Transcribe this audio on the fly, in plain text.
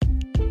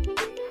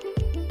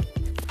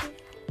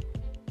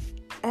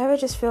ever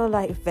just feel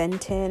like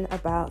venting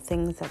about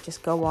things that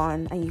just go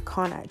on and you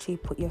can't actually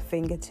put your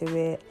finger to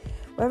it?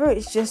 Whether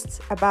it's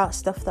just about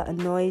stuff that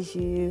annoys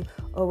you,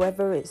 or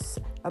whether it's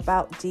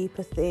about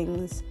deeper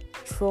things,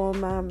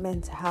 trauma,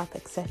 mental health,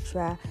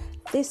 etc.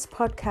 This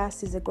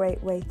podcast is a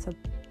great way to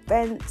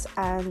vent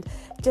and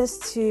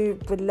just to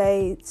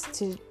relate,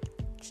 to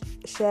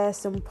share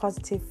some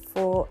positive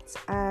thoughts,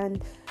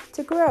 and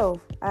to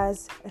grow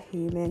as a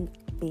human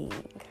being.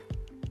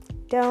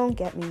 Don't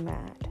get me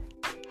mad.